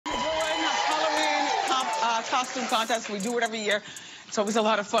costume contest. We do it every year. It's always a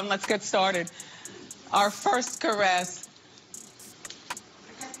lot of fun. Let's get started. Our first caress.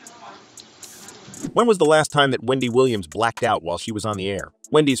 When was the last time that Wendy Williams blacked out while she was on the air?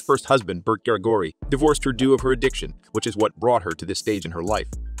 Wendy's first husband, Bert Girigorie, divorced her due of her addiction, which is what brought her to this stage in her life.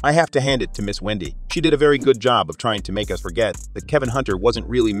 I have to hand it to Miss Wendy. She did a very good job of trying to make us forget that Kevin Hunter wasn't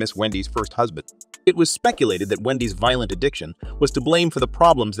really Miss Wendy's first husband. It was speculated that Wendy's violent addiction was to blame for the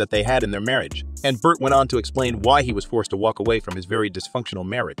problems that they had in their marriage, and Bert went on to explain why he was forced to walk away from his very dysfunctional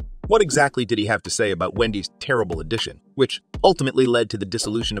marriage. What exactly did he have to say about Wendy's terrible addiction, which ultimately led to the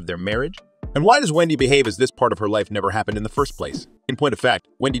dissolution of their marriage? And why does Wendy behave as this part of her life never happened in the first place? In point of fact,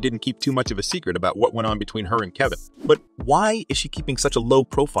 Wendy didn't keep too much of a secret about what went on between her and Kevin. But why is she keeping such a low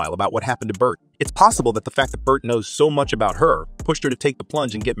profile about what happened to Bert? It's possible that the fact that Bert knows so much about her pushed her to take the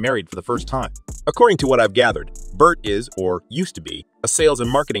plunge and get married for the first time. According to what I've gathered, Bert is, or used to be, a sales and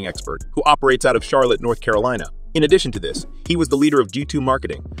marketing expert who operates out of Charlotte, North Carolina. In addition to this, he was the leader of G2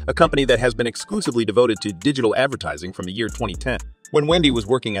 Marketing, a company that has been exclusively devoted to digital advertising from the year 2010. When Wendy was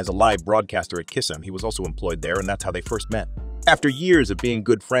working as a live broadcaster at Kiss 'Em, he was also employed there, and that's how they first met. After years of being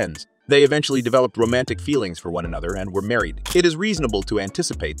good friends, they eventually developed romantic feelings for one another and were married. It is reasonable to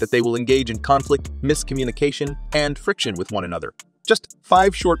anticipate that they will engage in conflict, miscommunication, and friction with one another. Just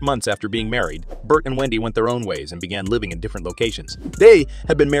 5 short months after being married, Bert and Wendy went their own ways and began living in different locations. They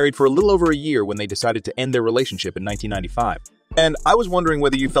had been married for a little over a year when they decided to end their relationship in 1995. And I was wondering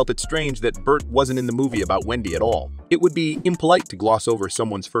whether you felt it strange that Bert wasn't in the movie about Wendy at all. It would be impolite to gloss over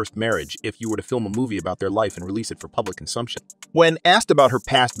someone's first marriage if you were to film a movie about their life and release it for public consumption. When asked about her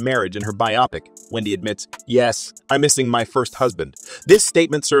past marriage in her biopic, Wendy admits, "Yes, I'm missing my first husband." This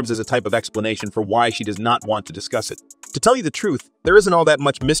statement serves as a type of explanation for why she does not want to discuss it. To tell you the truth, there isn't all that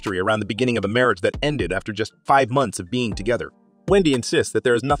much mystery around the beginning of a marriage that ended after just 5 months of being together. Wendy insists that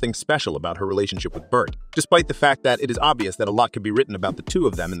there is nothing special about her relationship with Bert, despite the fact that it is obvious that a lot could be written about the two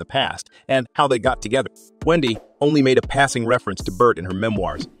of them in the past and how they got together. Wendy only made a passing reference to Bert in her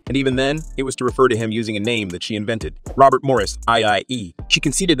memoirs, and even then, it was to refer to him using a name that she invented, Robert Morris, IIE. She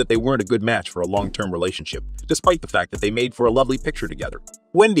conceded that they weren't a good match for a long-term relationship, despite the fact that they made for a lovely picture together.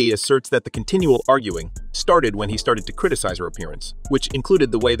 Wendy asserts that the continual arguing started when he started to criticize her appearance, which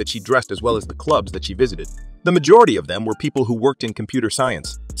included the way that she dressed as well as the clubs that she visited. The majority of them were people who worked in computer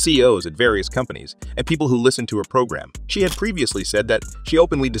science, CEOs at various companies, and people who listened to her program. She had previously said that she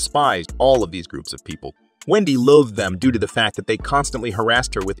openly despised all of these groups of people. Wendy loathed them due to the fact that they constantly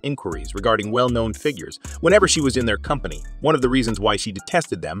harassed her with inquiries regarding well-known figures whenever she was in their company. One of the reasons why she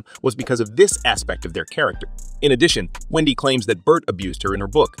detested them was because of this aspect of their character. In addition, Wendy claims that Bert abused her in her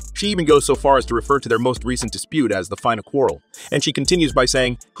book. She even goes so far as to refer to their most recent dispute as the final quarrel. And she continues by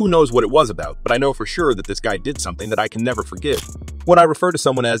saying, "Who knows what it was about, but I know for sure that this guy did something that I can never forgive." When I refer to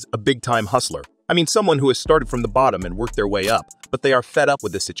someone as a big-time hustler, I mean someone who has started from the bottom and worked their way up, but they are fed up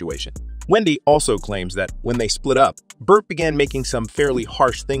with this situation. Wendy also claims that when they split up, Bert began making some fairly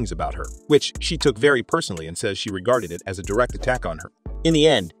harsh things about her, which she took very personally and says she regarded it as a direct attack on her. In the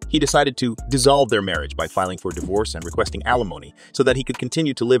end, he decided to dissolve their marriage by filing for divorce and requesting alimony so that he could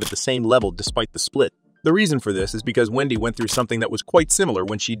continue to live at the same level despite the split. The reason for this is because Wendy went through something that was quite similar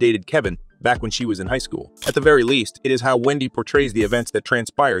when she dated Kevin back when she was in high school. At the very least, it is how Wendy portrays the events that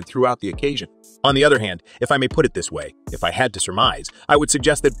transpired throughout the occasion. On the other hand, if I may put it this way, if I had to surmise, I would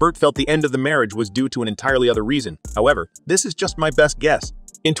suggest that Bert felt the end of the marriage was due to an entirely other reason. However, this is just my best guess.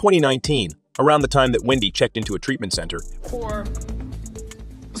 In 2019, around the time that Wendy checked into a treatment center, For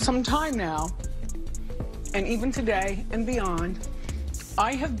some time now, and even today and beyond,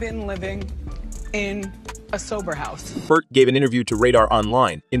 I have been living in a sober house. Bert gave an interview to Radar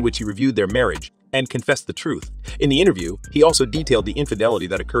Online in which he reviewed their marriage and confessed the truth. In the interview, he also detailed the infidelity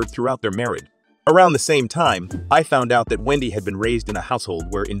that occurred throughout their marriage. Around the same time, I found out that Wendy had been raised in a household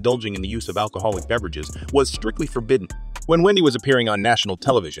where indulging in the use of alcoholic beverages was strictly forbidden. When Wendy was appearing on national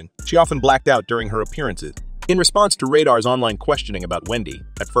television, she often blacked out during her appearances. In response to Radar's online questioning about Wendy,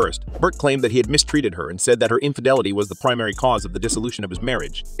 at first, Bert claimed that he had mistreated her and said that her infidelity was the primary cause of the dissolution of his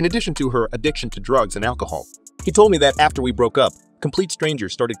marriage, in addition to her addiction to drugs and alcohol. He told me that after we broke up, complete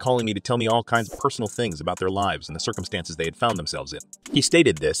strangers started calling me to tell me all kinds of personal things about their lives and the circumstances they had found themselves in. He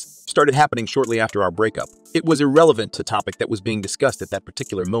stated this started happening shortly after our breakup. It was irrelevant to topic that was being discussed at that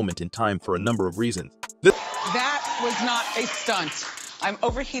particular moment in time for a number of reasons. That was not a stunt. I'm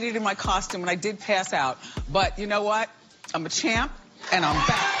overheated in my costume and I did pass out. But you know what? I'm a champ and I'm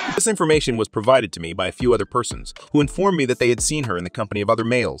back. This information was provided to me by a few other persons who informed me that they had seen her in the company of other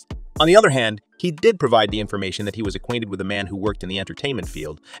males. On the other hand, he did provide the information that he was acquainted with a man who worked in the entertainment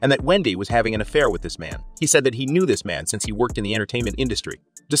field and that Wendy was having an affair with this man. He said that he knew this man since he worked in the entertainment industry.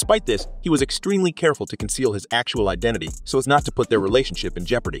 Despite this, he was extremely careful to conceal his actual identity so as not to put their relationship in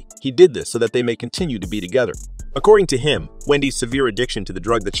jeopardy. He did this so that they may continue to be together. According to him, Wendy's severe addiction to the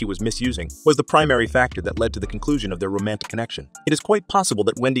drug that she was misusing was the primary factor that led to the conclusion of their romantic connection. It is quite possible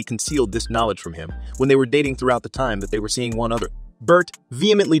that Wendy concealed this knowledge from him when they were dating throughout the time that they were seeing one another. Bert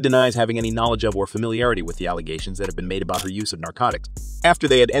vehemently denies having any knowledge of or familiarity with the allegations that have been made about her use of narcotics. After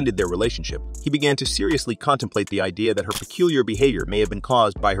they had ended their relationship, he began to seriously contemplate the idea that her peculiar behavior may have been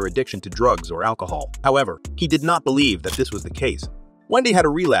caused by her addiction to drugs or alcohol. However, he did not believe that this was the case. Wendy had a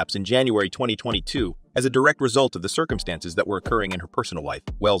relapse in January 2022 as a direct result of the circumstances that were occurring in her personal life.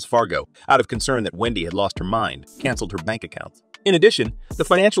 Wells Fargo, out of concern that Wendy had lost her mind, canceled her bank accounts. In addition, the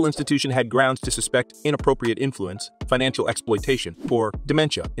financial institution had grounds to suspect inappropriate influence, financial exploitation, or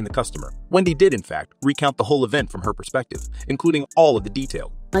dementia in the customer. Wendy did, in fact, recount the whole event from her perspective, including all of the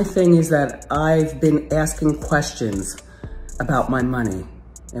detail. My thing is that I've been asking questions about my money.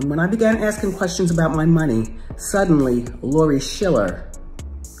 And when I began asking questions about my money, suddenly Lori Schiller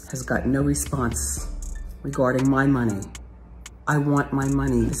has got no response regarding my money. I want my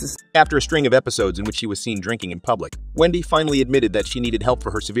money. After a string of episodes in which she was seen drinking in public, Wendy finally admitted that she needed help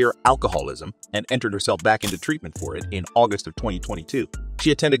for her severe alcoholism and entered herself back into treatment for it in August of 2022.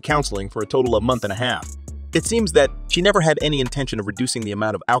 She attended counseling for a total of a month and a half. It seems that she never had any intention of reducing the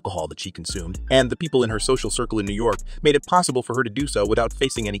amount of alcohol that she consumed, and the people in her social circle in New York made it possible for her to do so without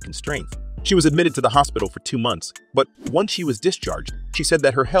facing any constraints. She was admitted to the hospital for 2 months, but once she was discharged, she said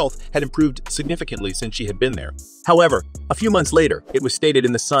that her health had improved significantly since she had been there. However, a few months later, it was stated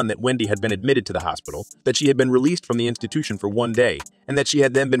in the Sun that Wendy had been admitted to the hospital, that she had been released from the institution for 1 day, and that she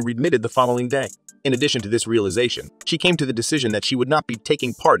had then been readmitted the following day. In addition to this realization, she came to the decision that she would not be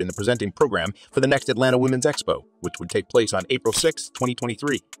taking part in the presenting program for the next Atlanta Women's Expo, which would take place on April 6,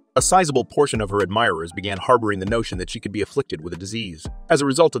 2023. A sizable portion of her admirers began harboring the notion that she could be afflicted with a disease. As a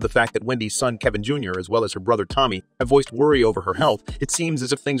result of the fact that Wendy's son Kevin Jr. as well as her brother Tommy have voiced worry over her health, it seems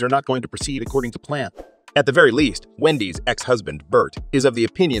as if things are not going to proceed according to plan. At the very least, Wendy's ex-husband, Bert, is of the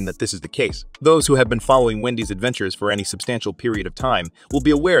opinion that this is the case. Those who have been following Wendy's adventures for any substantial period of time will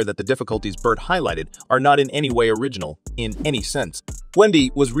be aware that the difficulties Bert highlighted are not in any way original, in any sense.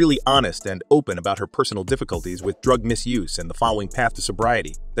 Wendy was really honest and open about her personal difficulties with drug misuse and the following path to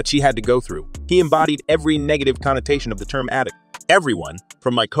sobriety that she had to go through. He embodied every negative connotation of the term addict. Everyone,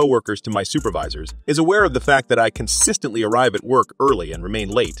 from my coworkers to my supervisors, is aware of the fact that I consistently arrive at work early and remain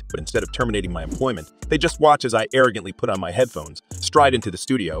late, but instead of terminating my employment, they just watch as I arrogantly put on my headphones, stride into the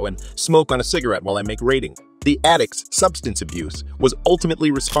studio, and smoke on a cigarette while I make ratings. The addict's substance abuse was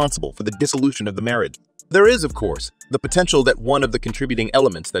ultimately responsible for the dissolution of the marriage. There is, of course, the potential that one of the contributing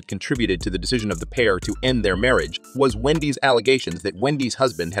elements that contributed to the decision of the pair to end their marriage was Wendy's allegations that Wendy's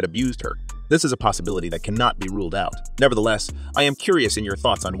husband had abused her. This is a possibility that cannot be ruled out. Nevertheless, I am curious in your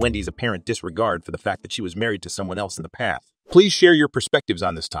thoughts on Wendy's apparent disregard for the fact that she was married to someone else in the past. Please share your perspectives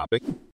on this topic.